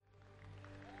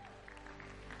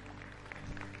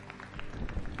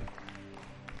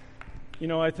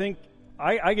I think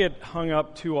I get hung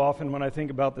up too often when I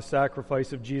think about the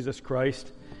sacrifice of Jesus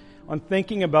Christ on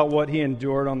thinking about what he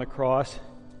endured on the cross.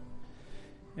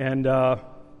 And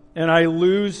I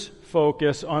lose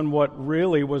focus on what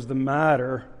really was the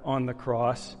matter on the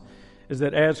cross, is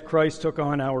that as Christ took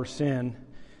on our sin,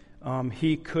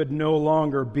 he could no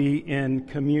longer be in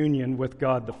communion with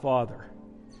God the Father.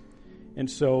 And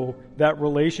so that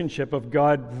relationship of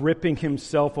God ripping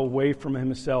himself away from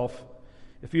himself.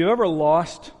 If you ever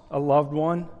lost a loved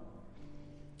one,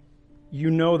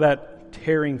 you know that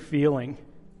tearing feeling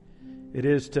it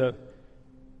is to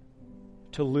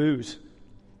lose.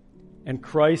 And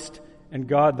Christ and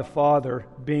God the Father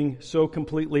being so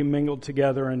completely mingled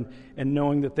together and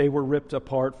knowing that they were ripped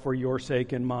apart for your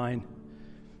sake and mine.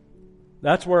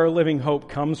 That's where our living hope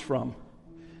comes from.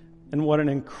 And what an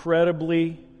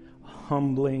incredibly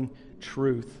humbling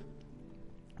truth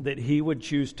that he would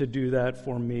choose to do that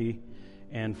for me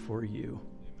and for you.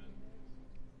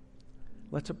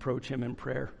 Let's approach him in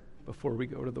prayer before we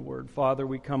go to the Word. Father,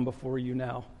 we come before you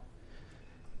now.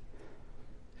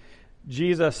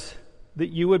 Jesus, that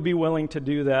you would be willing to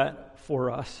do that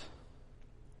for us.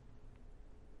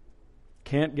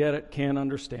 Can't get it, can't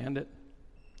understand it.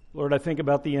 Lord, I think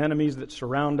about the enemies that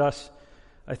surround us.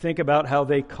 I think about how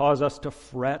they cause us to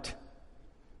fret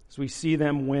as we see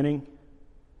them winning.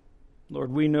 Lord,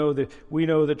 we know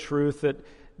the truth that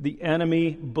the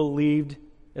enemy believed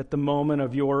at the moment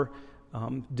of your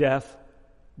death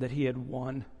that he had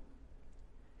won.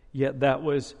 Yet that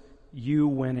was you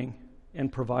winning and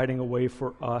providing a way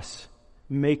for us,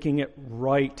 making it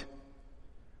right,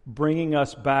 bringing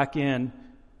us back in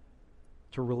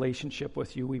to relationship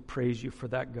with you. We praise you for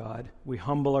that, God. We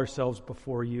humble ourselves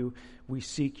before you. We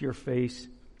seek your face.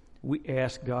 We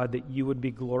ask, God, that you would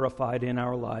be glorified in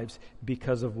our lives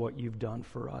because of what you've done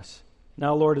for us.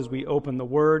 Now, Lord, as we open the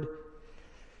Word,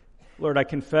 Lord, I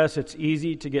confess it's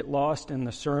easy to get lost in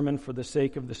the sermon for the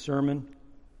sake of the sermon.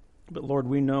 But Lord,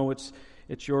 we know it's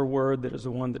your Word that is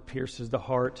the one that pierces the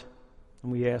heart.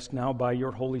 And we ask now by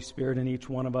your Holy Spirit in each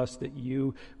one of us that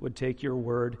you would take your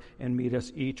Word and meet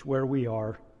us each where we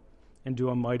are and do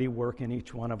a mighty work in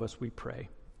each one of us, we pray.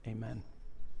 Amen.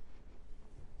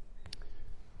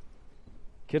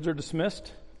 Kids are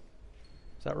dismissed.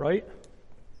 Is that right?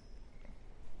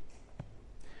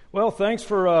 Well, thanks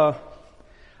for...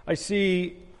 I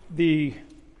see the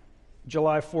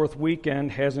July 4th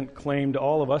weekend hasn't claimed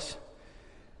all of us.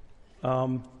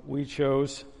 We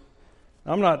chose...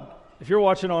 If you're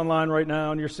watching online right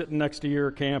now and you're sitting next to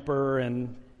your camper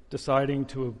and deciding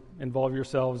to involve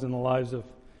yourselves in the lives of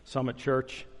Summit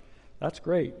Church, that's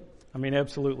great. I mean,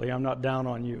 absolutely. I'm not down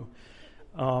on you.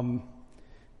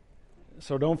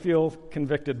 So don't feel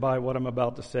convicted by what I'm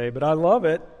about to say. But I love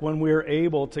it when we're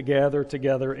able to gather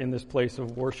together in this place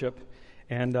of worship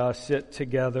and sit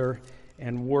together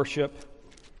and worship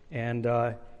and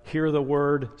hear the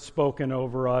word spoken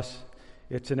over us.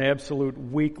 It's an absolute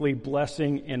weekly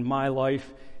blessing in my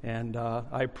life, and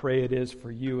I pray it is for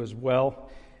you as well.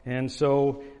 And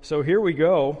so here we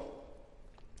go.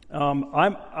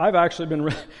 I've actually been,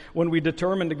 when we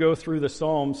determined to go through the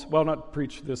Psalms, well, not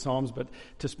preach the Psalms, but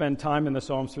to spend time in the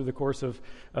Psalms through the course of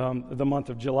the month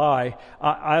of July,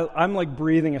 I'm like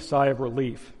breathing a sigh of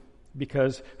relief,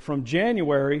 because from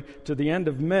January to the end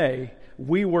of May,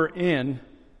 we were in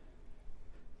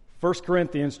 1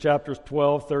 Corinthians chapters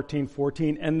 12, 13,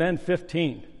 14, and then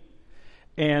 15.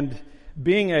 And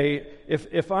being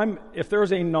if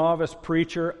there's a novice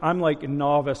preacher, I'm like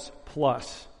novice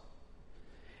plus.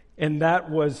 And that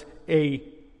was a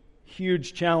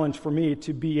huge challenge for me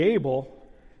to be able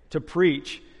to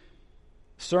preach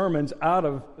sermons out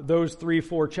of those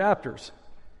 3-4 chapters.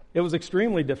 It was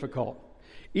extremely difficult.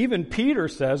 Even Peter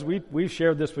says, we've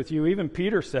shared this with you, even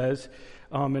Peter says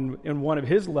in one of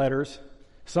his letters,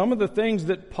 some of the things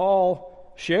that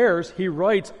Paul shares, he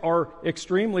writes, are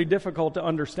extremely difficult to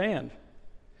understand.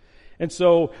 And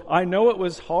so I know it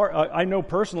was hard. I know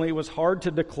personally it was hard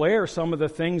to declare some of the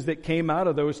things that came out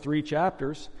of those 3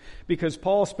 chapters, because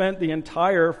Paul spent the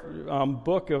entire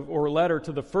letter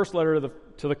to the first letter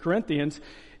to the Corinthians.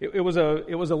 It was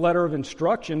a letter of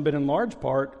instruction, but in large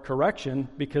part correction,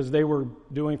 because they were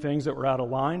doing things that were out of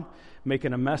line,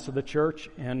 making a mess of the church,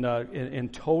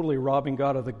 and totally robbing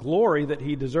God of the glory that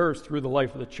he deserves through the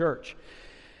life of the church.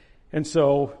 And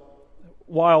so,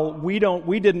 while we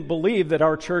didn't believe that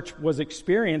our church was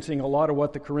experiencing a lot of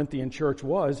what the Corinthian church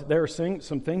was, there are some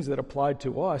things that applied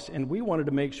to us, and we wanted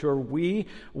to make sure we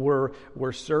were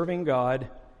serving God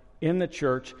in the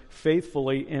church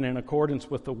faithfully and in accordance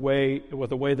with the way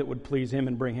that would please him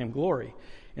and bring him glory.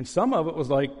 And some of it was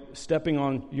like stepping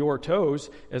on your toes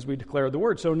as we declared the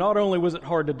word. So not only was it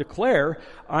hard to declare,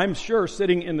 I'm sure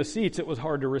sitting in the seats it was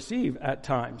hard to receive at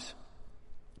times.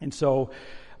 And so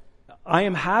I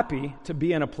am happy to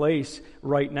be in a place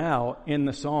right now in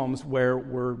the Psalms where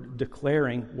we're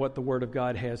declaring what the Word of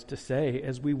God has to say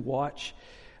as we watch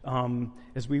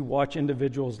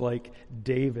individuals like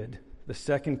David, the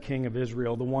second king of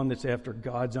Israel, the one that's after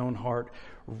God's own heart,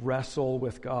 wrestle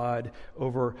with God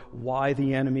over why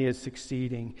the enemy is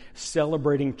succeeding,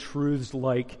 celebrating truths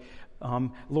like,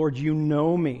 Lord, you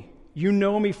know me. You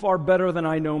know me far better than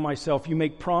I know myself. You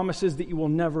make promises that you will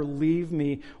never leave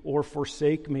me or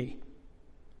forsake me.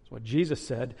 That's what Jesus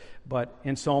said. But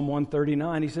in Psalm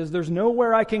 139, he says, there's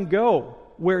nowhere I can go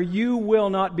where you will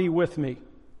not be with me.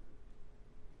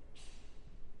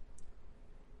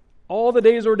 All the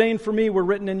days ordained for me were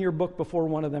written in your book before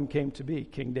one of them came to be,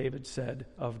 King David said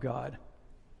of God.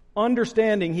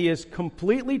 Understanding he is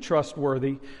completely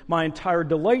trustworthy, my entire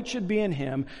delight should be in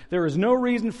him. There is no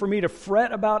reason for me to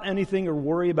fret about anything or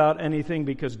worry about anything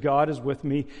because God is with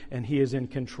me and he is in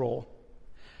control.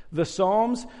 The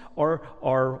Psalms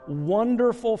are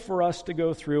wonderful for us to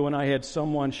go through, and I had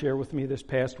someone share with me this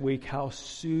past week how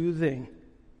soothing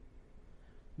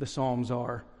the Psalms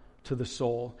are to the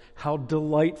soul, how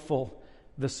delightful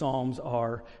the Psalms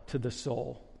are to the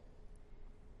soul,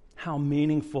 how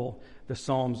meaningful the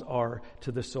Psalms are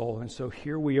to the soul. And so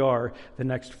here we are the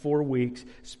next 4 weeks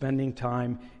spending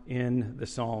time in the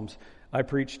Psalms. I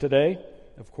preach today,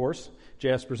 of course.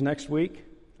 Jasper's next week.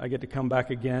 I get to come back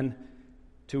again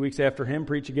 2 weeks after him,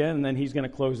 preach again, and then he's going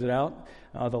to close it out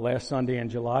the last Sunday in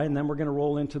July. And then we're going to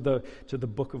roll into the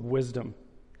book of wisdom,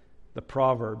 the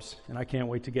Proverbs, and I can't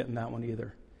wait to get in that one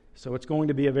either. So it's going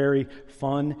to be a very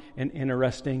fun and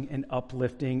interesting and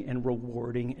uplifting and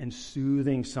rewarding and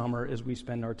soothing summer as we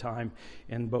spend our time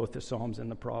in both the Psalms and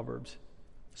the Proverbs.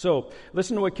 So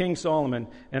listen to what King Solomon,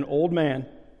 an old man,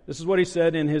 this is what he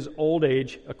said in his old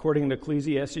age, according to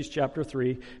Ecclesiastes chapter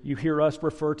 3. You hear us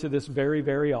refer to this very,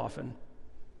 very often.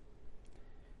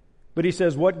 But he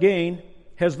says, what gain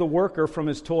has the worker from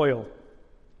his toil?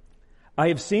 I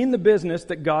have seen the business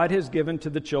that God has given to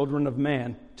the children of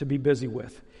man to be busy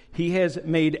with. He has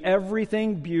made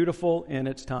everything beautiful in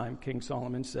its time, King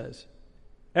Solomon says.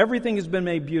 Everything has been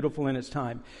made beautiful in its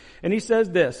time. And he says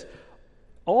this,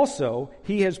 also,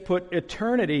 he has put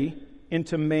eternity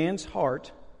into man's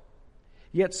heart,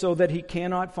 yet so that he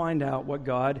cannot find out what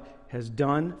God has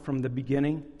done from the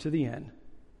beginning to the end.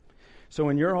 So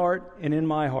in your heart and in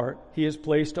my heart, he has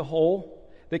placed a hole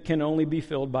that can only be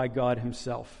filled by God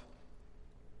himself.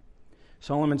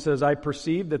 Solomon says, I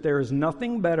perceive that there is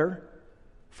nothing better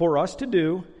for us to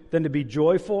do than to be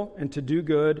joyful and to do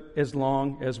good as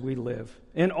long as we live.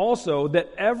 And also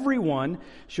that everyone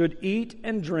should eat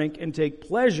and drink and take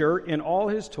pleasure in all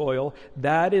his toil.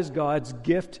 That is God's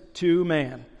gift to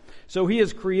man. So he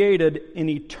has created an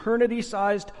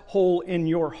eternity-sized hole in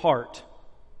your heart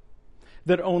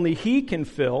that only he can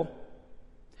fill.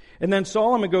 And then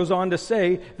Solomon goes on to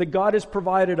say that God has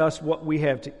provided us what we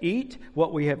have to eat,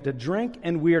 what we have to drink,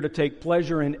 and we are to take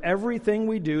pleasure in everything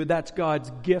we do. That's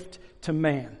God's gift to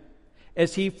man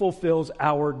as he fulfills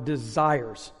our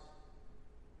desires.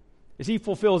 As he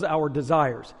fulfills our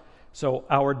desires. So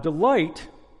our delight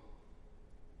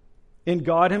in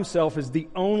God himself is the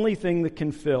only thing that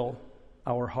can fill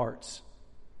our hearts.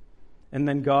 And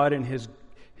then God in his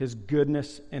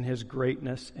goodness and his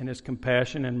greatness and his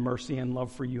compassion and mercy and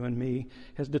love for you and me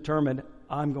has determined,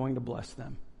 I'm going to bless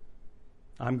them.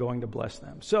 I'm going to bless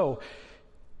them. So,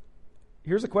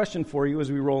 here's a question for you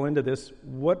as we roll into this.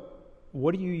 What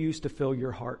do you use to fill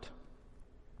your heart?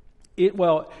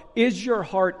 Is your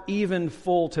heart even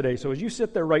full today? So as you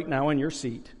sit there right now in your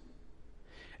seat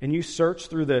and you search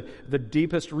through the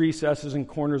deepest recesses and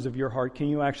corners of your heart, can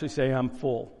you actually say, I'm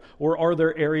full? Or are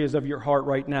there areas of your heart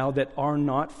right now that are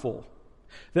not full?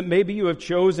 That maybe you have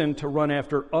chosen to run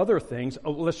after other things,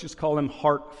 let's just call them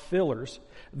heart fillers,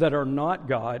 that are not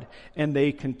God, and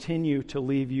they continue to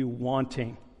leave you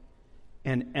wanting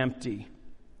and empty.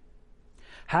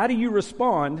 How do you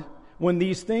respond when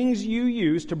these things you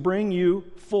use to bring you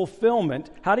fulfillment,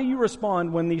 how do you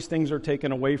respond when these things are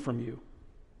taken away from you?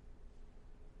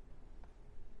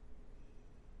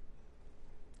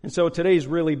 And so today's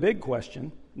really big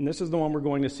question, and this is the one we're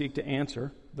going to seek to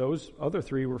answer. Those other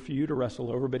three were for you to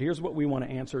wrestle over, but here's what we want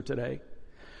to answer today.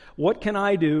 What can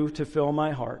I do to fill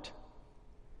my heart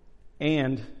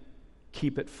and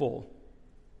keep it full?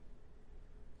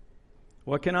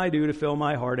 What can I do to fill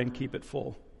my heart and keep it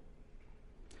full?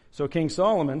 So King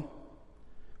Solomon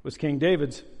was King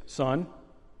David's son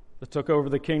that took over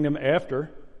the kingdom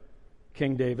after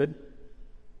King David.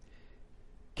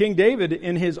 King David,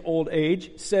 in his old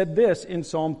age, said this in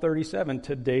Psalm 37,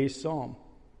 today's psalm.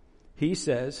 He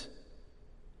says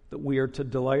that we are to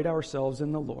delight ourselves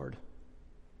in the Lord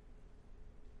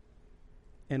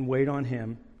and wait on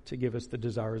Him to give us the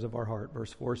desires of our heart.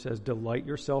 Verse 4 says, delight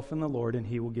yourself in the Lord and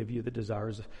He will give you the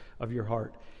desires of your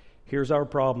heart. Here's our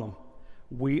problem.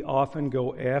 We often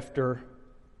go after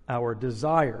our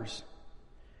desires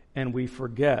and we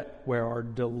forget where our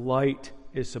delight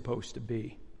is supposed to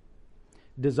be.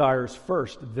 Desires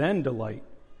first, then delight.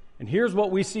 And here's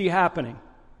what we see happening.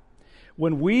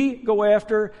 When we go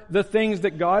after the things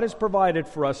that God has provided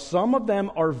for us, some of them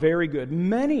are very good.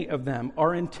 Many of them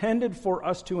are intended for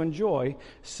us to enjoy.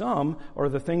 Some are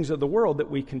the things of the world that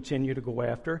we continue to go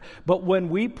after. But when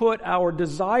we put our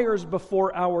desires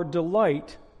before our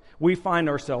delight, we find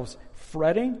ourselves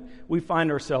fretting. We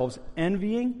find ourselves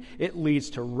envying. It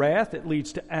leads to wrath. It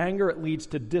leads to anger. It leads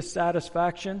to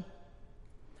dissatisfaction.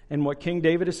 And what King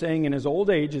David is saying in his old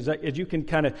age is that you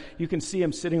can see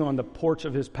him sitting on the porch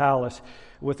of his palace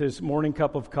with his morning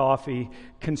cup of coffee,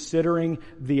 considering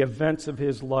the events of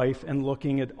his life and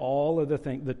looking at all of the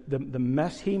things, the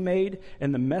mess he made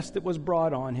and the mess that was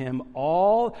brought on him,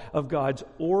 all of God's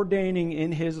ordaining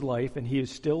in his life, and he is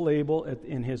still able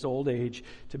in his old age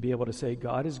to be able to say,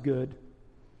 God is good,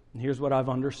 and here's what I've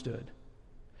understood.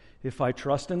 If I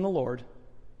trust in the Lord,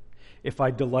 if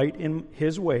I delight in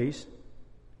His ways,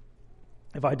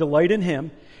 if I delight in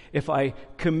Him, if I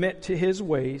commit to His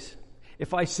ways,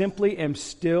 if I simply am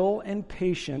still and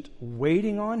patient,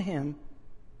 waiting on Him,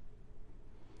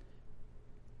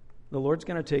 the Lord's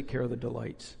going to take care of the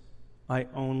delights. I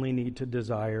only need to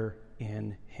desire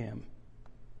in Him.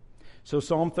 So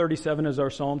Psalm 37 is our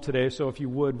psalm today, so if you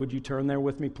would you turn there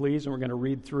with me, please? And we're going to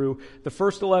read through the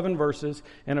first 11 verses.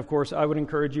 And of course, I would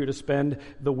encourage you to spend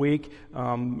the week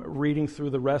reading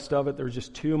through the rest of it. There's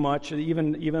just too much.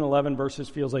 Even 11 verses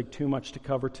feels like too much to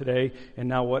cover today. And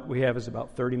now what we have is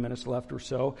about 30 minutes left or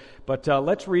so. But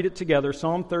let's read it together.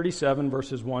 Psalm 37,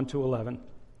 verses 1 to 11.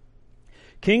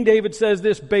 King David says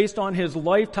this based on his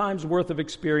lifetime's worth of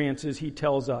experiences. He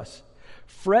tells us,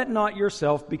 fret not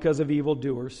yourself because of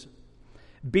evildoers.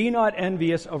 Be not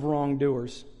envious of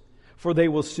wrongdoers, for they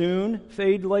will soon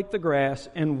fade like the grass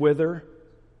and wither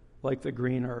like the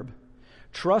green herb.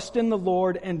 Trust in the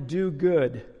Lord and do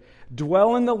good.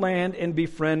 Dwell in the land and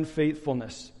befriend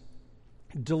faithfulness.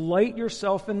 Delight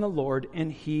yourself in the Lord,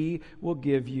 and He will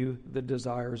give you the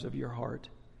desires of your heart.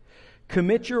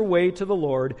 Commit your way to the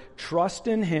Lord. Trust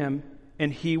in Him,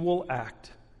 and He will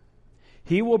act.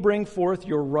 He will bring forth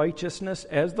your righteousness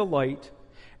as the light,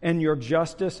 and your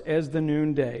justice as the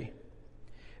noonday.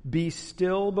 Be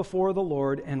still before the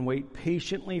Lord and wait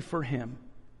patiently for Him.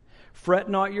 Fret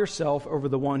not yourself over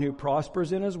the one who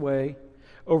prospers in his way,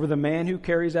 over the man who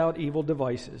carries out evil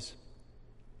devices.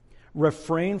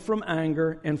 Refrain from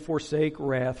anger and forsake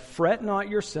wrath. Fret not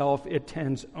yourself, it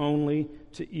tends only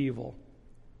to evil.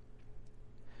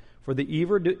 For the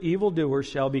evildoers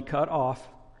shall be cut off,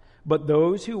 but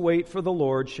those who wait for the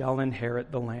Lord shall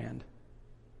inherit the land.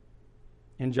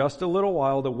 In just a little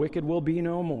while, the wicked will be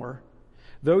no more.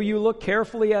 Though you look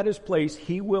carefully at his place,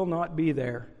 he will not be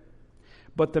there.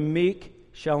 But the meek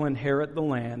shall inherit the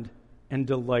land and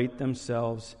delight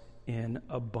themselves in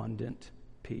abundant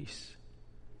peace.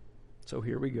 So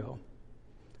here we go.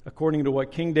 According to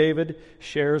what King David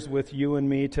shares with you and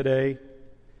me today,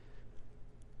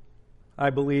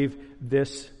 I believe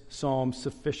this psalm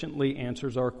sufficiently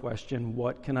answers our question,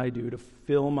 what can I do to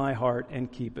fill my heart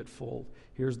and keep it full?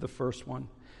 Here's the first one.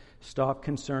 Stop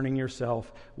concerning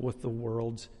yourself with the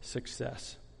world's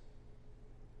success.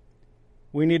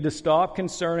 We need to stop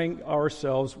concerning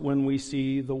ourselves when we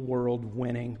see the world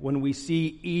winning, when we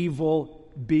see evil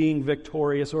being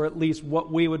victorious, or at least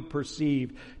what we would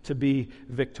perceive to be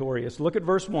victorious. Look at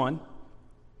verse 1.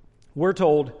 We're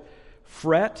told,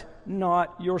 fret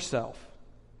not yourself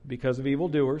because of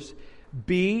evildoers.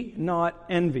 Be not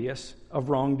envious of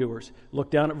wrongdoers.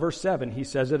 Look down at verse 7. He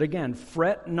says it again.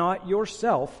 Fret not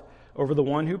yourself over the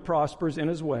one who prospers in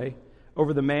his way,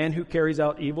 over the man who carries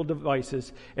out evil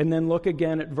devices. And then look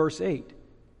again at verse 8.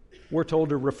 We're told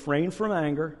to refrain from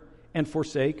anger and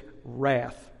forsake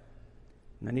wrath.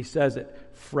 And then he says it.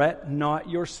 Fret not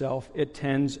yourself. It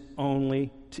tends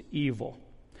only to evil.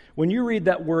 When you read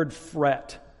that word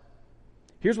fret,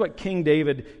 here's what King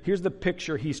David, here's the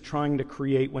picture he's trying to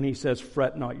create when he says,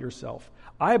 fret not yourself.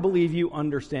 I believe you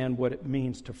understand what it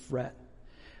means to fret.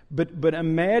 But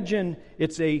imagine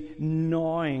it's a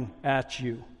gnawing at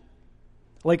you.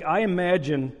 Like I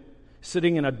imagine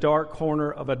sitting in a dark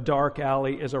corner of a dark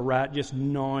alley as a rat just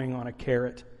gnawing on a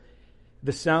carrot.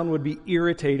 The sound would be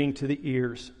irritating to the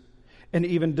ears and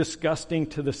even disgusting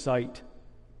to the sight.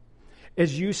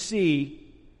 As you see,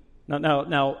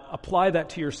 now apply that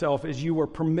to yourself as you are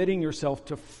permitting yourself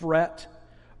to fret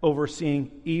over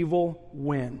seeing evil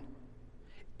win,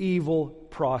 evil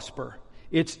prosper.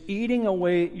 It's eating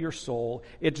away at your soul.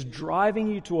 It's driving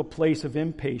you to a place of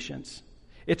impatience.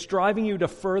 It's driving you to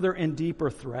further and deeper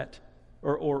threat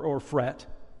or fret.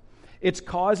 It's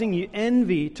causing you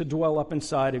envy to dwell up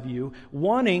inside of you,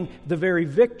 wanting the very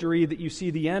victory that you see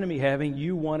the enemy having,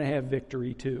 you want to have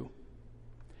victory too.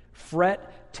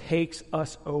 Fret takes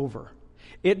us over.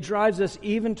 It drives us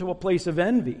even to a place of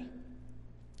envy.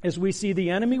 As we see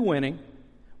the enemy winning,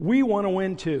 we want to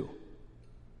win too.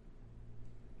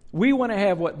 We want to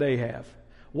have what they have.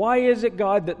 Why is it,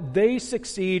 God, that they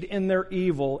succeed in their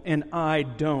evil and I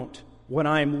don't when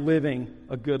I'm living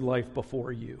a good life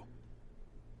before you?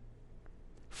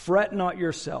 Fret not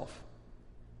yourself.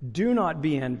 Do not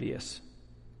be envious.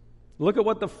 Look at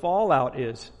what the fallout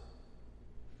is.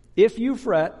 If you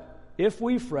fret, if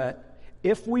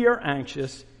we are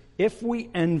anxious, if we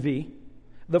envy,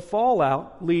 the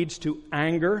fallout leads to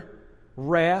anger,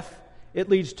 wrath, it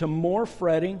leads to more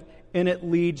fretting, and it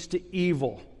leads to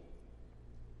evil.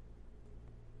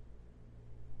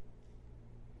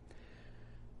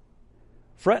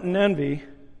 Fret and envy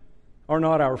are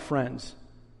not our friends.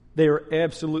 They are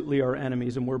absolutely our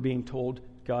enemies, and we're being told,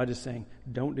 God is saying,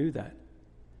 don't do that.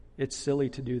 It's silly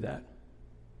to do that.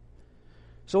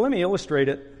 So let me illustrate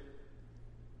it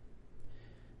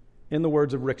in the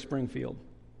words of Rick Springfield.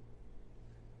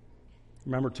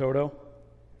 Remember Toto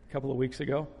a couple of weeks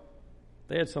ago?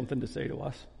 They had something to say to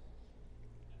us.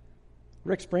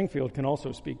 Rick Springfield can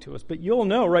also speak to us, but you'll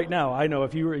know right now, I know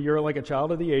if you're like a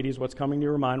child of the 80s, what's coming to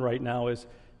your mind right now is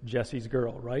Jesse's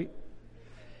Girl, right?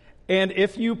 And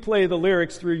if you play the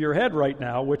lyrics through your head right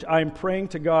now, which I'm praying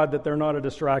to God that they're not a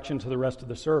distraction to the rest of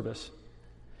the service,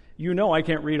 you know I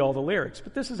can't read all the lyrics,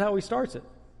 but this is how he starts it.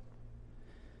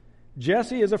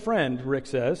 Jesse is a friend, Rick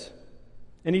says,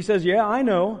 and he says, yeah, I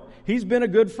know, he's been a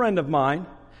good friend of mine,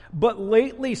 but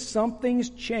lately something's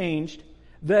changed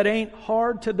that ain't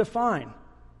hard to define.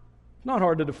 Not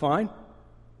hard to define.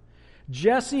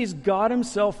 Jesse's got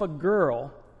himself a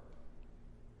girl,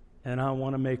 and I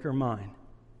want to make her mine.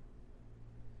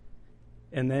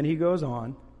 And then he goes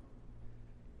on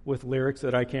with lyrics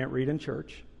that I can't read in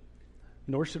church,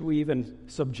 nor should we even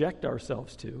subject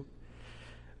ourselves to.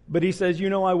 But he says,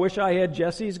 I wish I had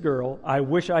Jesse's girl. I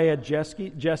wish I had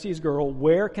Jesse's girl.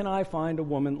 Where can I find a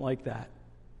woman like that?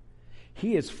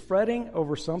 He is fretting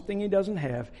over something he doesn't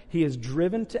have. He is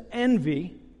driven to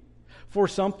envy for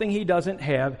something he doesn't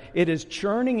have. It is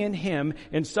churning in him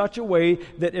in such a way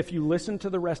that if you listen to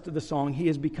the rest of the song, he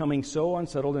is becoming so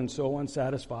unsettled and so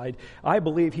unsatisfied. I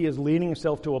believe he is leading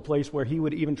himself to a place where he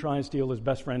would even try and steal his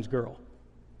best friend's girl.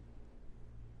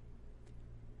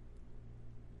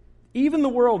 Even the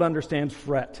world understands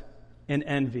fret and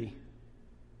envy.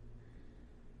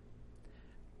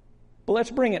 But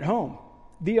let's bring it home.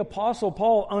 The Apostle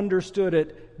Paul understood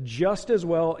it just as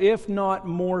well, if not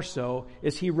more so,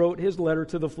 as he wrote his letter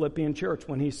to the Philippian church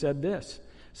when he said this.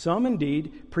 Some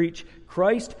indeed preach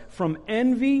Christ from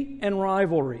envy and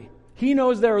rivalry. He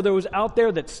knows there are those out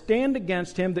there that stand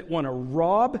against him, that want to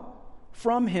rob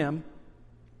from him,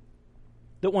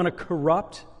 that want to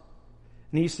corrupt.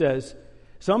 And he says,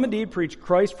 some indeed preach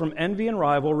Christ from envy and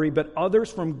rivalry, but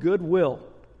others from goodwill.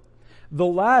 The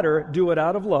latter do it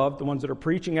out of love, the ones that are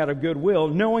preaching out of goodwill,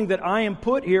 knowing that I am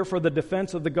put here for the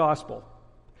defense of the gospel.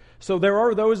 So there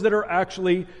are those that are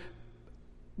actually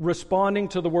responding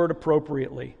to the word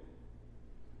appropriately.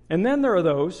 And then there are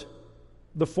those,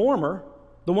 the former,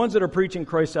 the ones that are preaching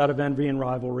Christ out of envy and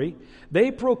rivalry.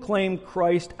 They proclaim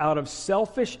Christ out of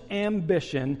selfish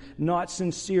ambition, not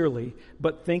sincerely,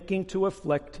 but thinking to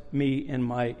afflict me in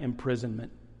my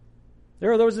imprisonment.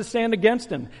 There are those that stand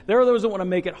against him. There are those that want to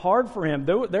make it hard for him.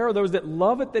 There are those that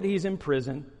love it that he's in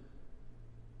prison.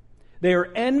 They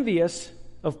are envious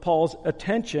of Paul's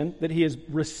attention that he is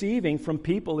receiving from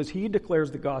people as he declares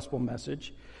the gospel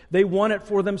message. They want it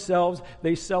for themselves.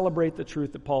 They celebrate the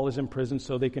truth that Paul is in prison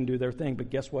so they can do their thing. But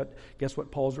guess what? Guess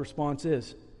what Paul's response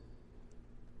is?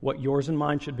 What yours and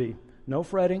mine should be. No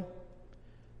fretting.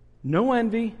 No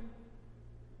envy.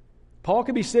 Paul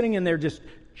could be sitting in there just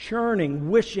churning,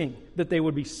 wishing that they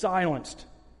would be silenced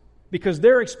because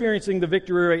they're experiencing the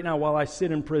victory right now while I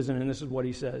sit in prison. And this is what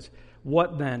he says.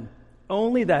 What then?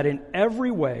 Only that in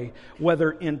every way,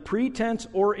 whether in pretense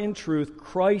or in truth,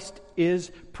 Christ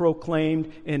is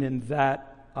proclaimed, and in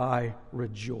that I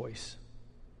rejoice.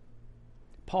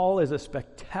 Paul is a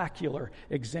spectacular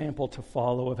example to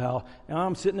follow of how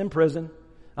I'm sitting in prison.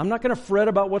 I'm not going to fret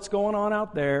about what's going on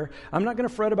out there. I'm not going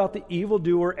to fret about the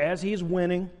evildoer as he's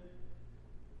winning.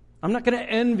 I'm not going to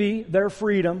envy their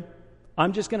freedom.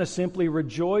 I'm just going to simply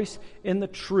rejoice in the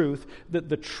truth that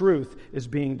the truth is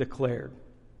being declared.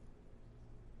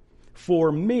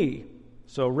 For me,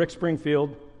 so Rick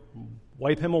Springfield,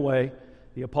 wipe him away.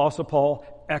 The Apostle Paul,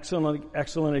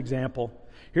 excellent example.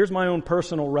 Here's my own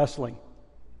personal wrestling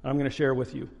I'm going to share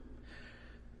with you.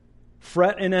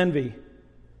 Fret and envy.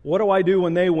 What do I do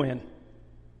when they win?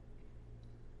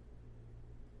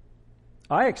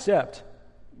 I accept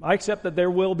that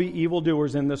there will be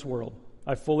evildoers in this world.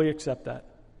 I fully accept that.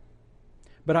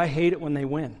 But I hate it when they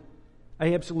win.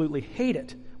 I absolutely hate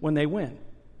it when they win.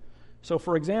 So,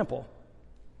 for example,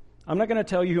 I'm not going to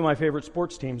tell you who my favorite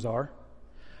sports teams are,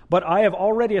 but I have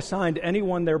already assigned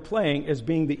anyone they're playing as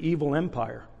being the evil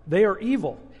empire. They are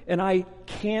evil, and I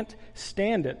can't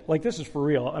stand it. Like, this is for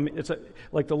real. I mean,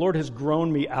 like the Lord has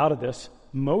grown me out of this,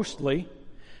 mostly,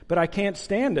 but I can't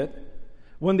stand it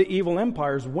when the evil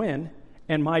empires win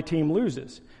and my team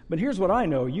loses. But here's what I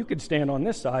know. You could stand on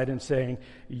this side and saying,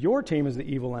 your team is the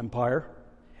evil empire,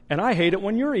 and I hate it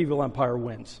when your evil empire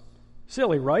wins.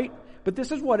 Silly, right? But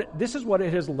this is what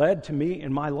it has led to me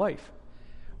in my life.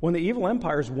 When the evil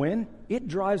empires win, it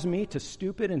drives me to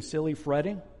stupid and silly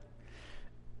fretting.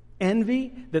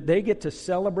 Envy that they get to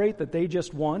celebrate that they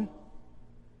just won.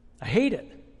 I hate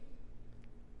it.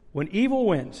 When evil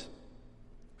wins,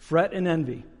 fret and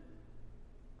envy.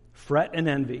 Fret and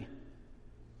envy.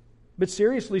 But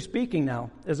seriously speaking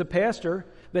now, as a pastor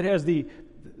that has the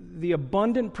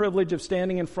abundant privilege of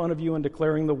standing in front of you and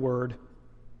declaring the word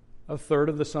a third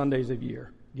of the Sundays a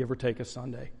year, give or take a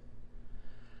Sunday,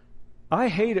 I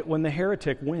hate it when the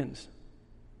heretic wins.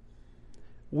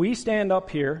 We stand up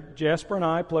here, Jasper and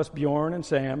I, plus Bjorn and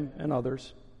Sam and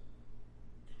others,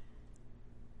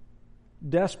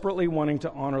 desperately wanting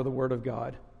to honor the Word of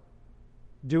God,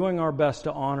 doing our best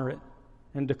to honor it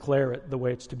and declare it the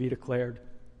way it's to be declared.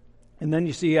 And then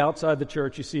you see outside the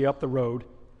church, you see up the road,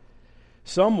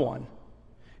 someone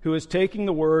who is taking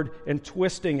the Word and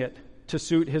twisting it to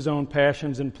suit his own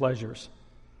passions and pleasures.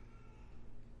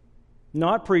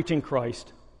 Not preaching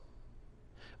Christ,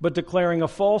 but declaring a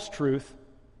false truth,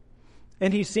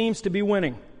 and he seems to be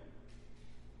winning.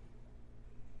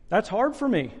 That's hard for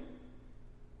me.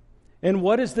 And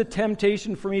what is the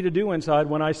temptation for me to do inside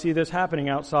when I see this happening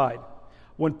outside?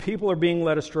 When people are being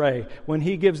led astray, when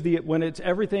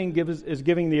everything is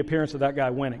giving the appearance of that guy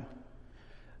winning.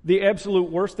 The absolute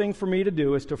worst thing for me to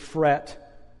do is to fret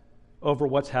over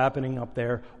what's happening up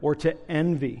there or to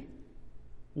envy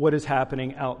what is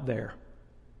happening out there.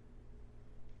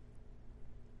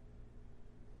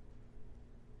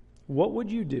 What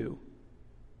would you do?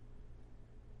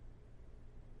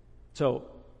 So,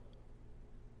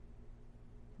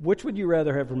 which would you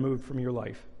rather have removed from your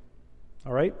life?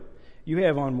 All right? You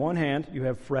have on one hand, you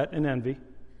have fret and envy.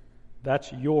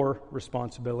 That's your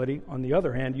responsibility. On the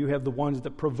other hand, you have the ones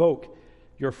that provoke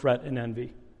your fret and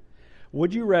envy.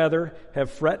 Would you rather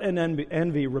have fret and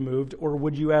envy removed, or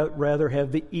would you rather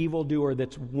have the evildoer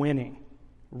that's winning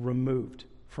removed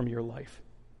from your life?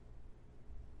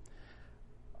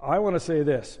 I want to say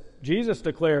this. Jesus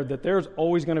declared that there's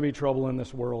always going to be trouble in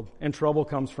this world, and trouble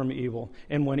comes from evil.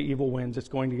 And when evil wins, it's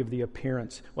going to give the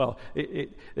appearance. Well,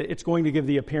 it's going to give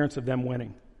the appearance of them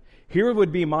winning. Here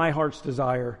would be my heart's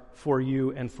desire for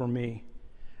you and for me,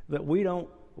 that we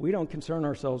don't concern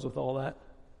ourselves with all that.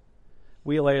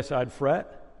 We lay aside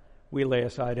fret, we lay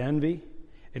aside envy,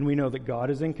 and we know that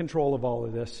God is in control of all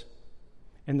of this,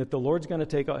 and that the Lord's going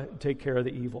to take care of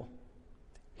the evil.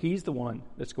 He's the one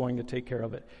that's going to take care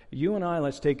of it. You and I,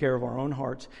 let's take care of our own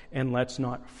hearts, and let's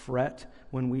not fret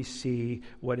when we see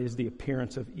what is the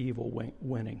appearance of evil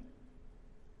winning.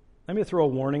 Let me throw a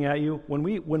warning at you.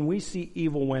 When we see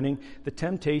evil winning, the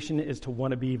temptation is to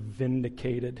want to be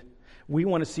vindicated. We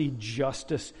want to see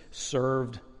justice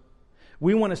served.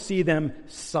 We want to see them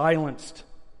silenced.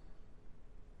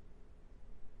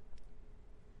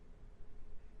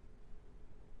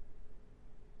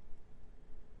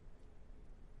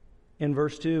 In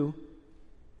verse 2,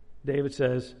 David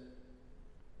says,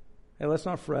 hey, let's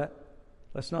not fret,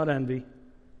 let's not envy,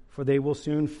 for they will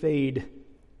soon fade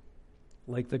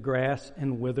like the grass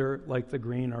and wither like the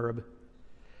green herb.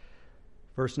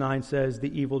 Verse 9 says,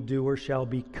 the evildoer shall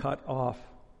be cut off.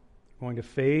 They're going to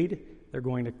fade, they're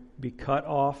going to be cut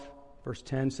off. Verse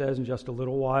 10 says, in just a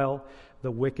little while,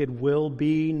 the wicked will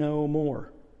be no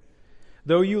more.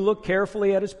 Though you look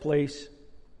carefully at his place,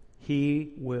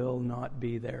 he will not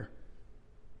be there.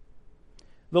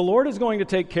 The Lord is going to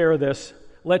take care of this.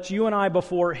 Let you and I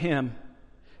before him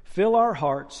fill our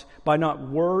hearts by not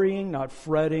worrying, not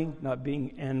fretting, not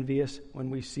being envious when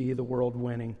we see the world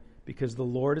winning, because the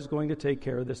Lord is going to take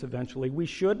care of this eventually. We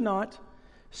should not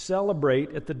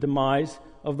celebrate at the demise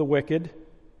of the wicked.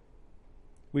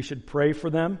 We should pray for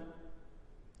them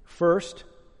first.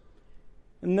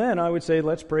 And then I would say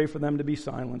let's pray for them to be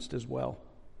silenced as well.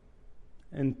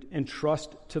 And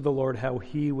trust to the Lord how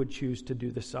He would choose to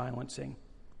do the silencing.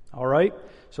 All right?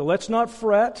 So let's not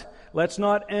fret. Let's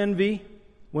not envy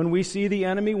when we see the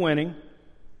enemy winning.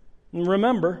 And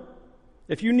remember,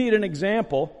 if you need an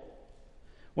example,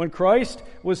 when Christ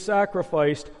was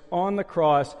sacrificed on the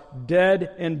cross,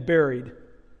 dead and buried,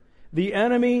 the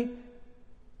enemy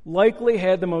likely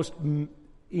had the most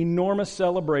enormous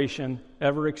celebration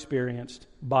ever experienced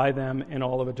by them in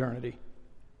all of eternity.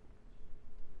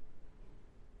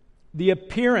 The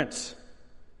appearance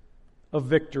of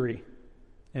victory.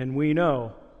 And we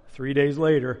know 3 days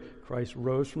later, Christ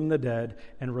rose from the dead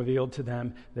and revealed to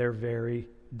them their very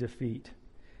defeat.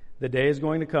 The day is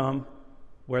going to come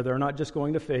where they're not just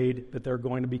going to fade, but they're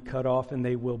going to be cut off and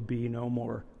they will be no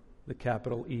more. The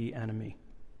capital E enemy.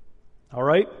 All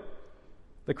right?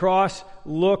 The cross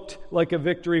looked like a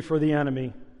victory for the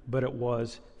enemy, but it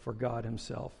was for God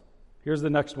Himself. Here's the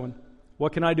next one.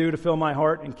 What can I do to fill my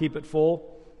heart and keep it full?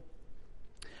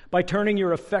 By turning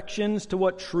your affections to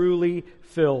what truly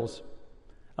fills.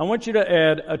 I want you to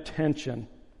add attention.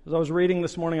 As I was reading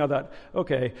this morning, I thought,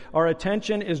 okay, our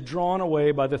attention is drawn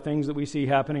away by the things that we see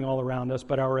happening all around us,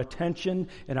 but our attention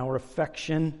and our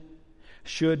affection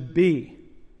should be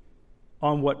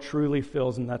on what truly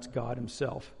fills, and that's God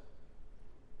Himself.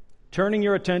 Turning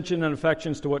your attention and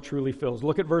affections to what truly fills.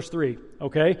 Look at verse 3,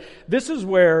 okay? This is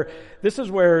where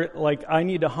like I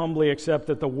need to humbly accept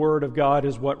that the Word of God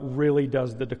is what really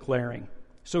does the declaring.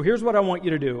 So here's what I want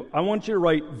you to do. I want you to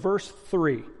write verse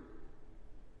 3.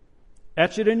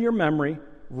 Etch it in your memory.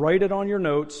 Write it on your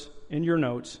notes, in your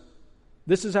notes.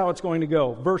 This is how it's going to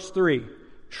go. Verse 3.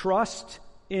 Trust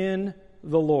in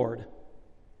the Lord.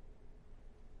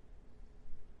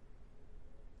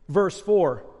 Verse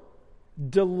 4.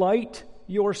 Delight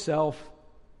yourself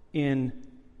in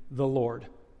the Lord.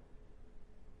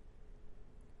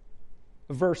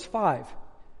 Verse 5.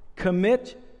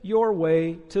 Commit your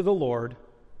way to the Lord.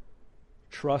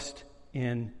 Trust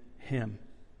in Him.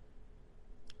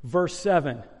 Verse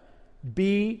 7.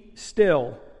 Be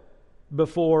still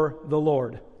before the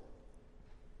Lord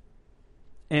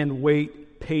and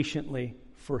wait patiently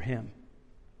for Him.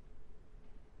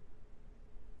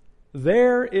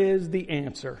 There is the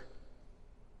answer.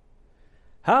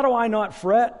 How do I not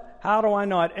fret? How do I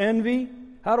not envy?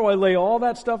 How do I lay all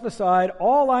that stuff aside?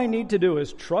 All I need to do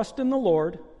is trust in the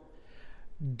Lord,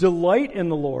 delight in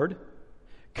the Lord,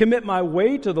 commit my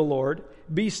way to the Lord,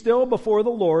 be still before the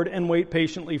Lord, and wait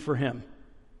patiently for Him.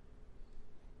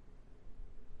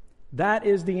 That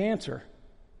is the answer.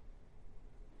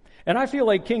 And I feel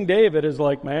like King David is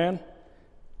like, man,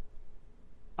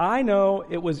 I know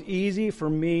it was easy for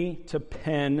me to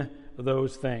pen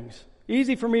those things.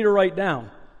 Easy for me to write down.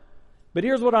 But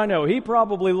here's what I know. He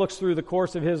probably looks through the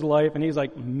course of his life and he's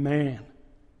like, man,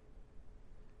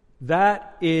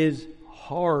 that is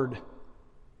hard.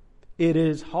 It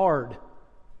is hard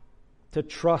to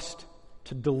trust,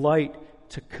 to delight,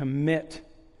 to commit,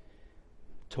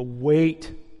 to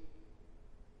wait,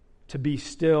 to be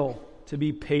still, to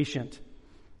be patient,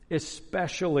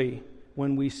 especially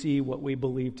when we see what we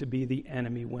believe to be the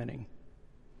enemy winning.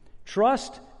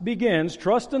 Trust in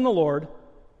the Lord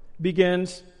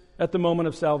begins at the moment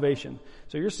of salvation.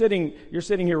 So you're sitting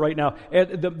here right now.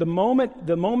 At the moment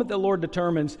the Lord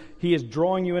determines He is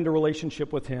drawing you into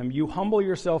relationship with Him, you humble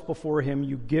yourself before Him,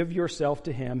 you give yourself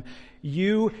to Him,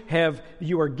 you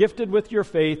are gifted with your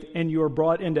faith, and you are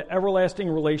brought into everlasting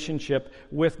relationship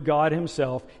with God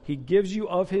Himself. He gives you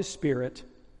of His Spirit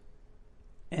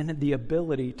and the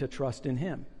ability to trust in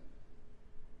Him.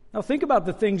 Now think about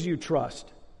the things you trust.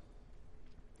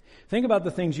 Think about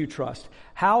the things you trust.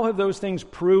 How have those things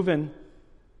proven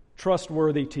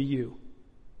trustworthy to you?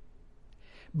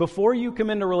 Before you come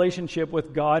into relationship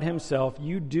with God Himself,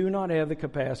 you do not have the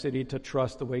capacity to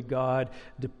trust the way God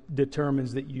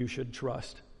determines that you should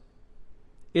trust.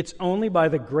 It's only by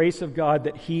the grace of God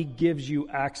that He gives you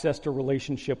access to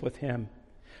relationship with Him,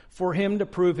 for Him to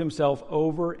prove Himself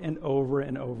over and over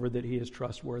and over that He is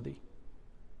trustworthy.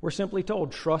 We're simply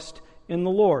told, trust in the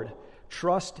Lord.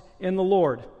 Trust in the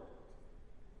Lord.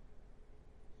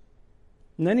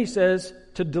 And then He says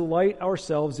to delight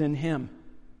ourselves in Him.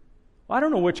 Well, I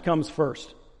don't know which comes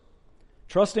first,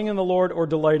 trusting in the Lord or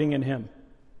delighting in Him.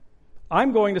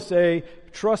 I'm going to say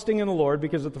trusting in the Lord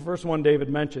because the first one David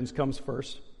mentions comes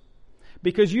first.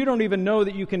 Because you don't even know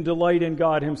that you can delight in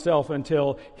God Himself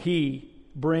until He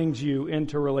brings you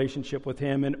into relationship with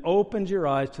Him and opens your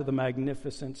eyes to the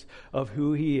magnificence of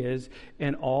who He is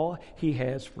and all He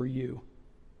has for you.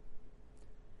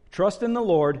 Trust in the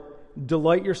Lord.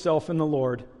 Delight yourself in the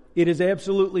Lord. It is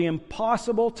absolutely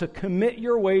impossible to commit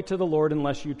your way to the Lord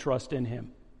unless you trust in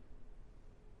Him.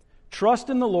 Trust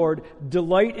in the Lord,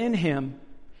 delight in Him,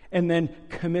 and then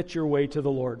commit your way to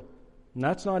the Lord. And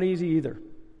that's not easy either.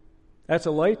 That's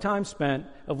a lifetime spent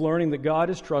of learning that God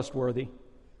is trustworthy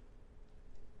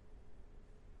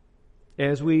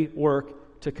as we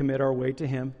work to commit our way to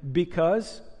Him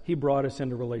because He brought us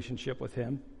into relationship with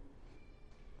Him.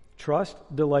 Trust,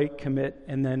 delight, commit,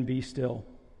 and then be still.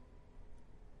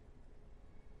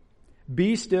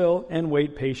 Be still and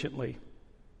wait patiently.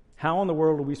 How in the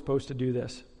world are we supposed to do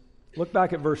this? Look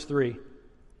back at verse 3.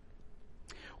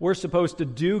 We're supposed to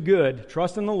do good,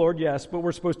 trust in the Lord, yes, but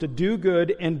we're supposed to do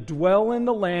good and dwell in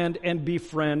the land and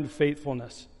befriend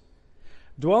faithfulness.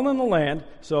 Dwell in the land,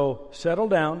 so settle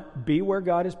down, be where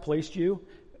God has placed you,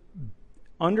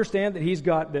 understand that He's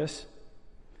got this,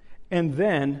 and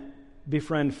then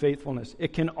befriend faithfulness.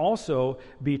 It can also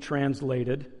be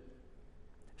translated,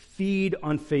 feed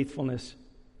on faithfulness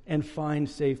and find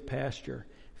safe pasture.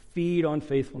 Feed on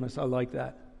faithfulness, I like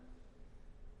that.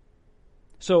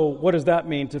 So what does that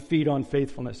mean, to feed on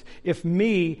faithfulness? If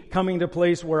me coming to a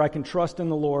place where I can trust in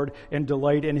the Lord and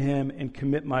delight in Him and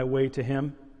commit my way to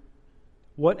Him,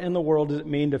 what in the world does it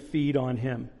mean to feed on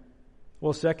Him?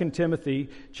 Well, 2 Timothy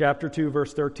chapter 2,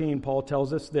 verse 13, Paul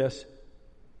tells us this.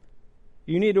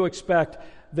 You need to expect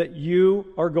that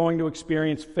you are going to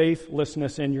experience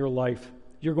faithlessness in your life.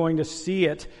 You're going to see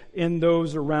it in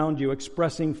those around you,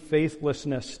 expressing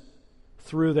faithlessness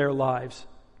through their lives.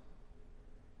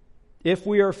 If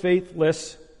we are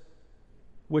faithless,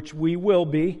 which we will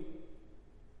be,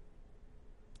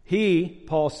 He,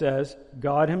 Paul says,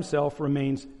 God Himself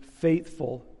remains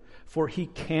faithful, for He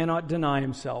cannot deny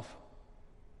Himself.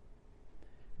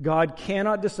 God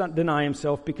cannot deny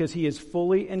Himself because He is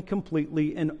fully and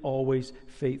completely and always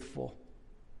faithful.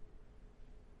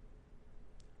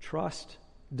 Trust,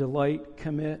 delight,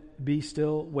 commit, be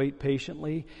still, wait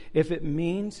patiently. If it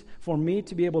means for me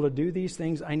to be able to do these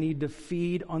things, I need to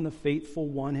feed on the faithful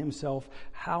one Himself.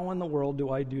 How in the world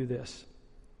do I do this?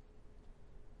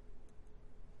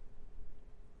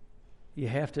 You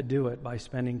have to do it by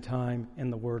spending time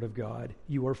in the Word of God.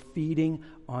 You are feeding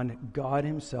on God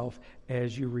Himself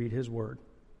as you read His Word.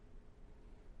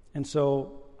 And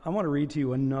so I want to read to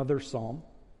you another psalm.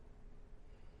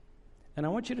 And I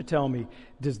want you to tell me,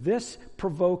 does this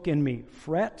provoke in me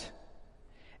fret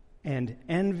and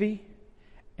envy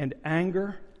and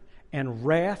anger and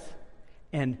wrath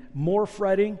and more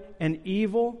fretting and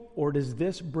evil? Or does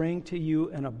this bring to you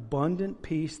an abundant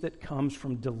peace that comes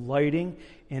from delighting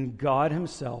in God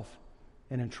Himself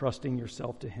and entrusting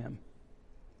yourself to Him?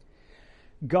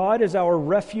 God is our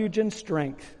refuge and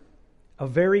strength, a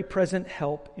very present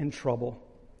help in trouble.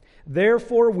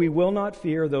 Therefore we will not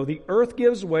fear, though the earth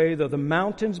gives way, though the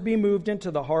mountains be moved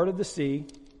into the heart of the sea,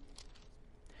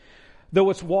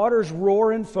 though its waters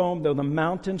roar and foam, though the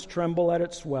mountains tremble at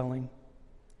its swelling.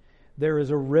 There is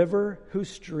a river whose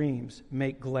streams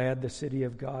make glad the city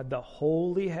of God, the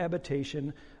holy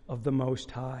habitation of the Most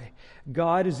High.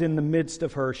 God is in the midst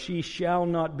of her. She shall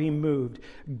not be moved.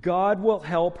 God will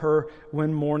help her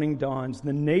when morning dawns.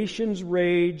 The nations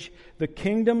rage, the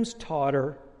kingdoms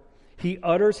totter. He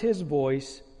utters His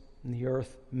voice, and the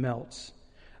earth melts.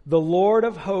 The Lord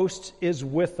of hosts is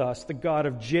with us. The God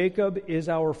of Jacob is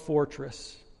our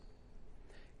fortress.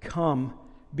 Come,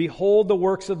 behold the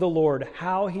works of the Lord,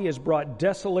 how He has brought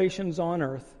desolations on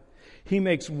earth. He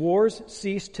makes wars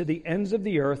cease to the ends of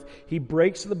the earth. He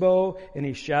breaks the bow and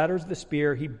He shatters the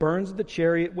spear. He burns the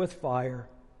chariot with fire.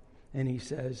 And He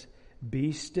says,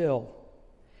 be still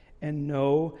and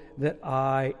know that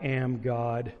I am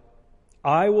God.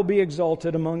 I will be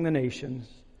exalted among the nations.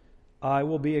 I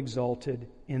will be exalted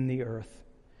in the earth.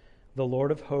 The Lord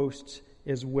of hosts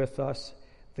is with us.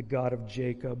 The God of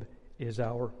Jacob is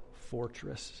our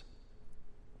fortress.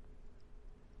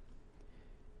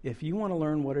 If you want to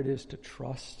learn what it is to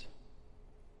trust,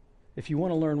 if you want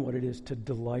to learn what it is to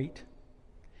delight,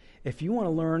 if you want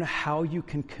to learn how you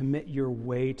can commit your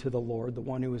way to the Lord, the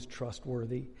one who is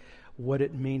trustworthy, what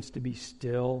it means to be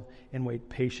still and wait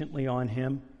patiently on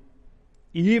Him,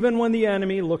 even when the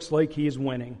enemy looks like he is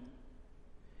winning,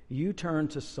 you turn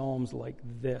to Psalms like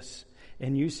this,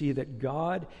 and you see that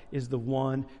God is the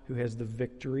one who has the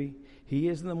victory. He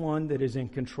is the one that is in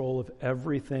control of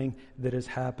everything that is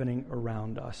happening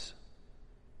around us.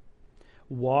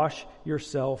 Wash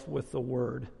yourself with the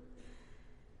Word.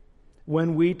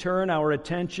 When we turn our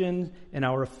attention and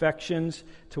our affections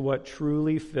to what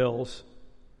truly fills,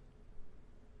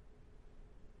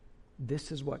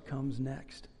 this is what comes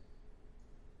next.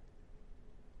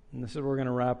 And this is what we're going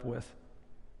to wrap with.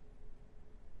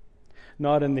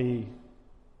 not in the...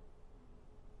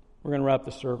 We're going to wrap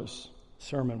the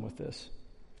sermon with this,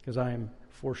 because I am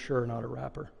for sure not a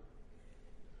rapper.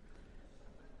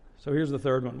 So here's the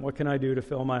third one. What can I do to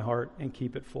fill my heart and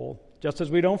keep it full? Just as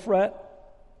we don't fret,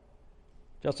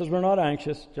 just as we're not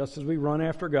anxious, just as we run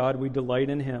after God, we delight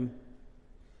in Him.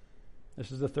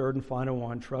 This is the third and final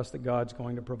one. Trust that God's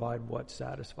going to provide what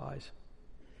satisfies.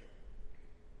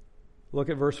 Look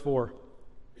at verse 4.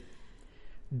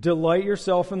 Delight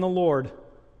yourself in the Lord.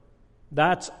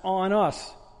 That's on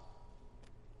us.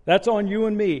 That's on you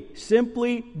and me.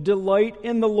 Simply delight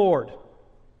in the Lord.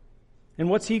 And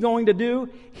what's He going to do?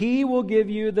 He will give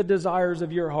you the desires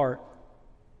of your heart.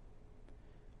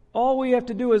 All we have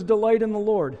to do is delight in the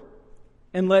Lord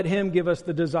and let Him give us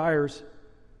the desires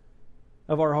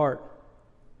of our heart.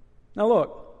 Now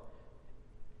look,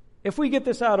 if we get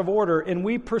this out of order and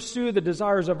we pursue the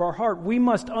desires of our heart, we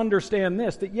must understand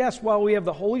this, that yes, while we have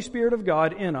the Holy Spirit of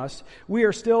God in us, we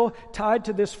are still tied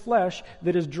to this flesh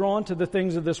that is drawn to the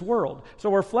things of this world.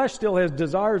 So our flesh still has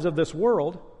desires of this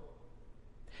world,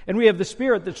 and we have the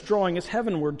Spirit that's drawing us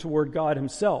heavenward toward God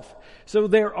Himself. So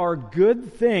there are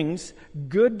good things,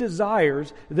 good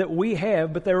desires that we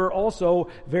have, but there are also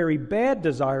very bad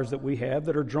desires that we have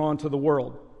that are drawn to the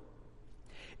world.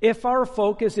 If our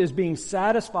focus is being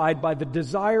satisfied by the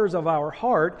desires of our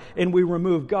heart and we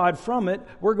remove God from it,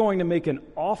 we're going to make an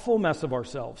awful mess of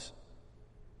ourselves.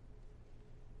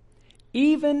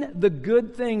 Even the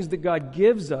good things that God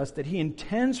gives us, that He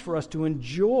intends for us to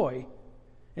enjoy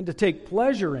and to take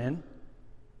pleasure in,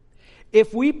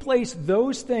 if we place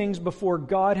those things before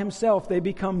God Himself, they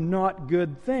become not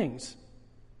good things.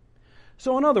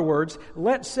 So in other words,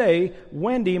 let's say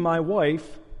Wendy, my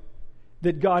wife,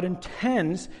 that God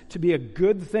intends to be a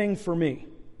good thing for me.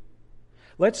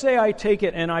 Let's say I take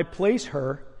it and I place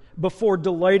her before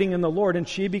delighting in the Lord, and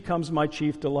she becomes my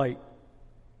chief delight.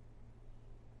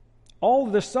 All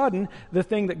of a sudden, the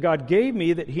thing that God gave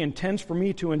me that He intends for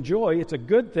me to enjoy, it's a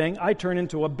good thing, I turn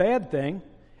into a bad thing,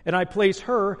 and I place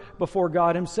her before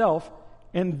God Himself,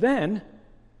 and then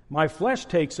my flesh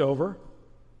takes over,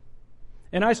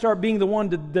 and I start being the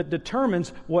one that determines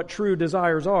what true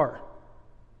desires are.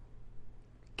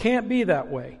 Can't be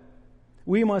that way.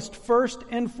 We must first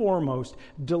and foremost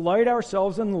delight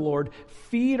ourselves in the Lord,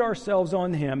 feed ourselves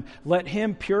on Him, let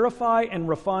Him purify and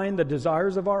refine the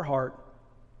desires of our heart,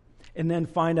 and then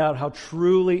find out how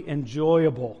truly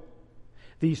enjoyable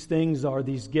these things are,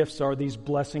 these gifts are, these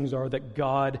blessings are that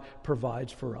God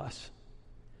provides for us.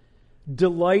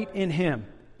 Delight in Him,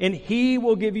 and He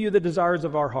will give you the desires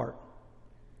of our heart.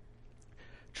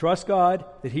 Trust God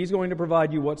that He's going to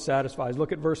provide you what satisfies.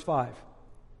 Look at verse 5.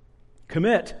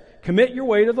 Commit your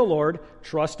way to the Lord,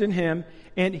 trust in Him,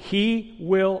 and He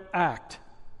will act.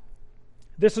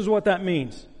 This is what that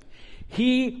means.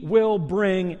 He will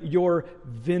bring your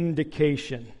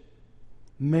vindication.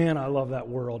 Man, I love that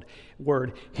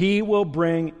word. He will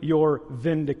bring your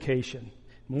vindication.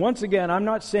 Once again, I'm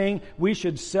not saying we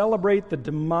should celebrate the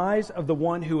demise of the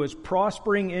one who is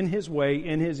prospering in his way,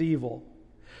 in his evil.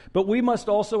 But we must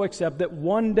also accept that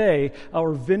one day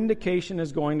our vindication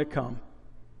is going to come.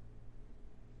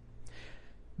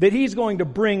 That He's going to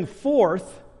bring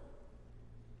forth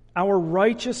our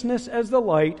righteousness as the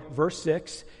light, verse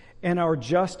 6, and our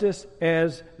justice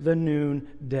as the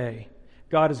noonday.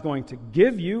 God is going to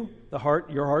give you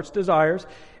your heart's desires.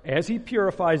 As He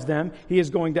purifies them, He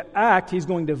is going to act. He's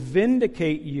going to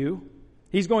vindicate you.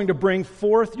 He's going to bring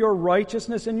forth your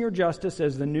righteousness and your justice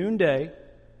as the noonday.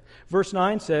 Verse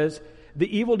 9 says,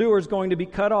 the evildoer is going to be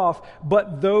cut off,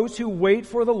 but those who wait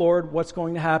for the Lord, what's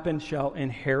going to happen, shall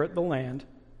inherit the land.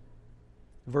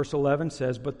 Verse 11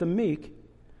 says, but the meek,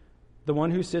 the one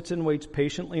who sits and waits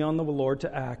patiently on the Lord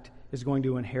to act, is going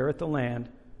to inherit the land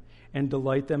and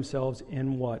delight themselves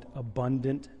in what?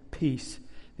 Abundant peace.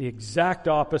 The exact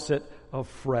opposite of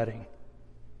fretting.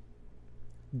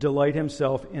 Delight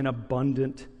himself in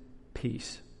abundant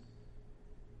peace.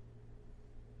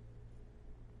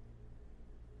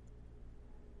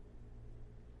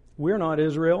 We're not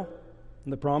Israel,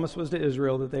 and the promise was to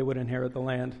Israel that they would inherit the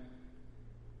land.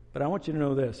 But I want you to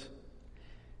know this.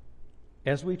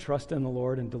 As we trust in the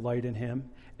Lord and delight in Him,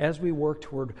 as we work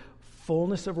toward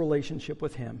fullness of relationship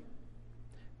with Him,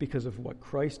 because of what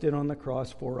Christ did on the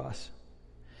cross for us,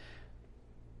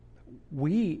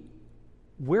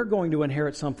 we're going to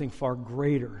inherit something far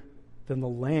greater than the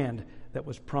land that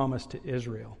was promised to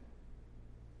Israel.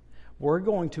 We're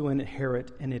going to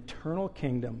inherit an eternal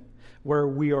kingdom where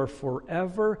we are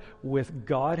forever with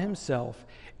God Himself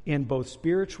in both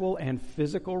spiritual and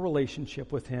physical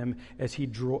relationship with Him as He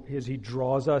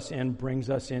draws us and brings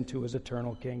us into His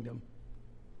eternal kingdom.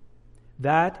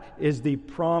 That is the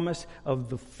promise of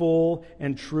the full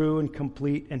and true and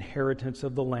complete inheritance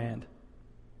of the land.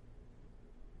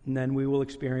 And then we will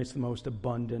experience the most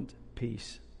abundant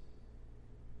peace.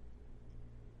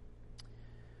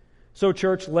 So,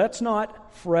 church, let's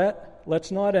not fret.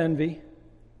 Let's not envy.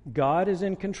 God is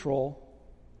in control.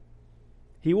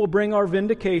 He will bring our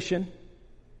vindication.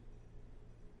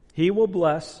 He will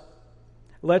bless.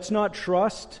 Let's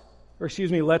trust.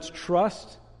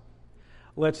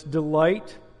 Let's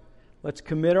delight. Let's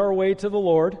commit our way to the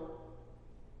Lord.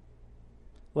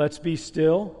 Let's be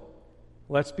still.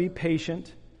 Let's be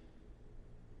patient.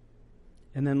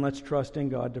 And then let's trust in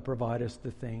God to provide us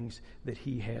the things that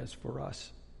He has for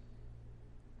us.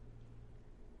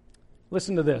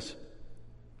 Listen to this.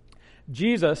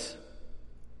 Jesus,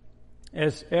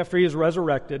 after He is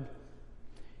resurrected,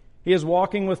 He is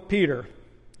walking with Peter.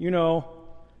 You know,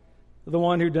 the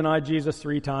one who denied Jesus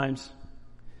 3 times.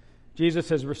 Jesus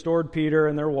has restored Peter,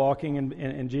 and they're walking,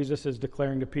 and Jesus is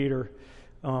declaring to Peter,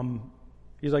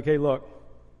 He's like, hey, look,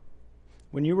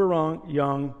 when you were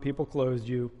young, people clothed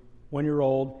you. When you're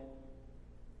old,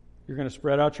 you're going to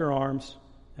spread out your arms,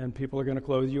 and people are going to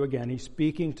clothe you again. He's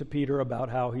speaking to Peter about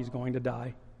how he's going to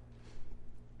die.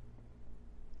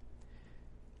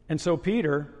 And so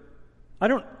Peter, I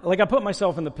put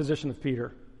myself in the position of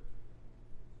Peter.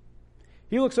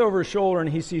 He looks over his shoulder and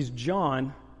he sees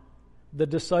John, the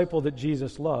disciple that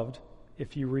Jesus loved.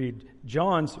 If you read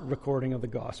John's recording of the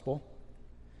gospel,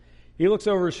 he looks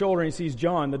over his shoulder and he sees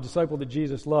John, the disciple that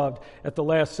Jesus loved, at the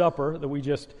Last Supper that we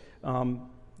just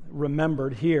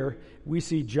remembered here. We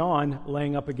see John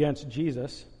laying up against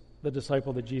Jesus, the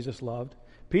disciple that Jesus loved.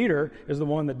 Peter is the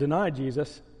one that denied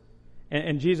Jesus,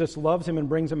 and Jesus loves him and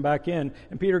brings him back in.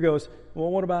 And Peter goes, well,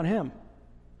 what about him?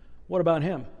 What about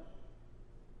him?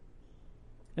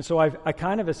 And so I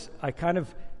kind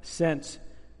of sense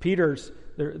Peter's,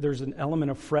 there's an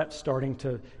element of fret starting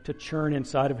to churn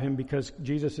inside of him, because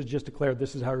Jesus has just declared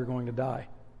this is how you're going to die.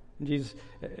 And Jesus,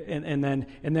 and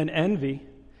then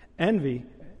envy,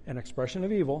 an expression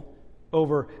of evil,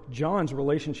 over John's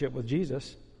relationship with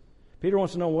Jesus. Peter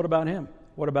wants to know, what about him?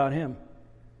 What about him?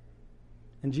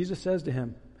 And Jesus says to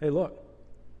him, hey, look.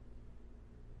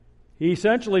 He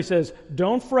essentially says,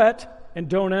 don't fret and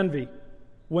don't envy,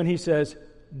 when he says,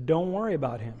 don't worry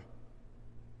about him.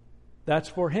 That's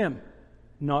for him,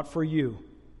 not for you.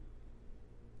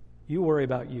 You worry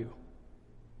about you.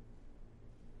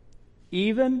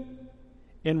 Even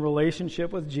in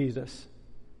relationship with Jesus,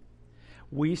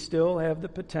 we still have the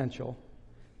potential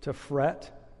to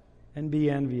fret and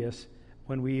be envious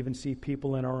when we even see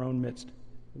people in our own midst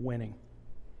winning.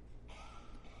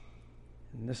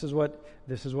 And this is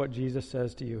what Jesus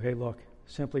says to you. Hey, look,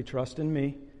 simply trust in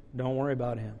me. Don't worry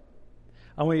about him.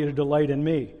 I want you to delight in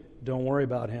me. Don't worry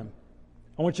about him.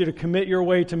 I want you to commit your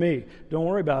way to me. Don't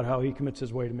worry about how he commits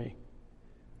his way to me.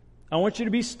 I want you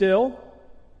to be still.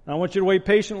 I want you to wait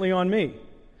patiently on me.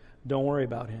 Don't worry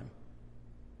about him.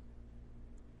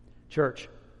 Church,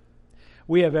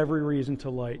 we have every reason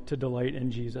to delight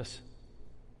in Jesus.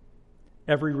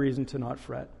 Every reason to not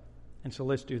fret. And so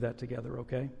let's do that together,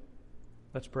 okay?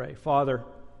 Let's pray. Father,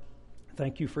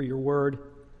 thank you for your word.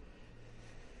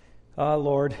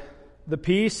 Lord, the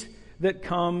peace that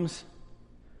comes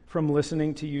from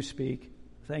listening to you speak.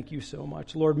 Thank you so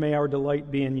much. Lord, may our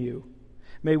delight be in you.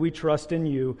 May we trust in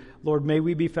you. Lord, may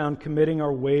we be found committing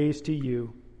our ways to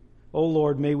you. Oh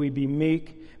Lord, may we be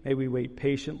meek. May we wait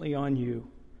patiently on you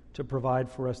to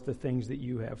provide for us the things that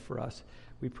you have for us.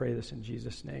 We pray this in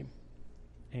Jesus' name.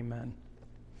 Amen.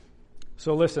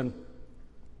 So listen,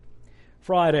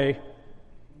 Friday,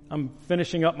 I'm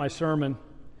finishing up my sermon,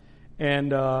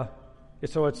 and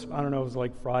it was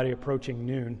like Friday approaching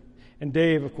noon. And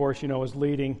Dave, of course, is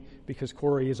leading because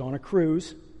Corey is on a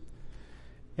cruise.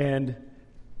 And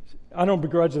I don't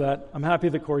begrudge that. I'm happy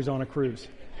that Corey's on a cruise.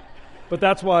 But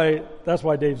that's why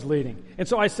Dave's leading. And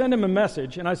so I sent him a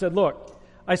message, and I said, look,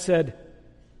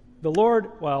 the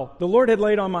Lord had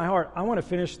laid on my heart, I want to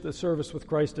finish the service with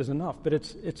Christ is enough, but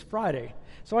it's Friday.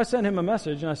 So I sent him a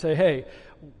message, and I say, hey,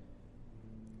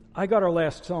 I got our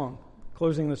last song,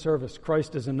 closing the service,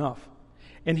 Christ is enough.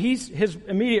 And his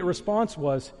immediate response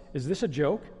was, is this a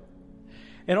joke?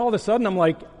 And all of a sudden I'm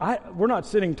like, we're not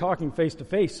sitting talking face to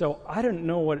face, so I didn't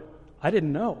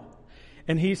know.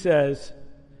 And he says,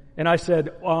 and I said,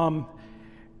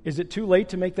 is it too late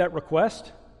to make that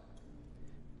request?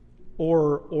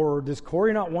 Or does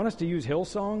Corey not want us to use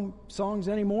Hillsong songs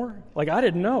anymore? Like, I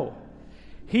didn't know.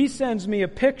 He sends me a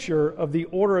picture of the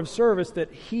order of service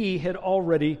that he had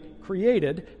already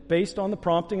created based on the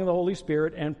prompting of the Holy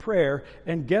Spirit and prayer.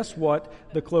 And guess what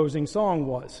the closing song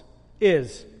was?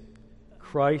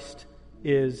 Christ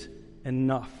is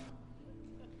enough.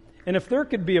 And if there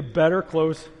could be a better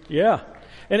close, yeah.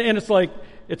 And it's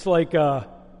like,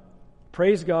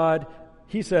 praise God.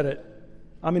 He said it.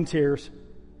 I'm in tears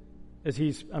as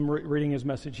I'm reading his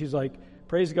message. He's like,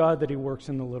 praise God that he works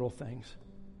in the little things.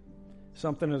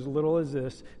 Something as little as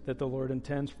this that the Lord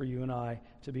intends for you and I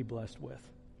to be blessed with.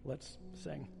 Let's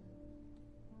sing.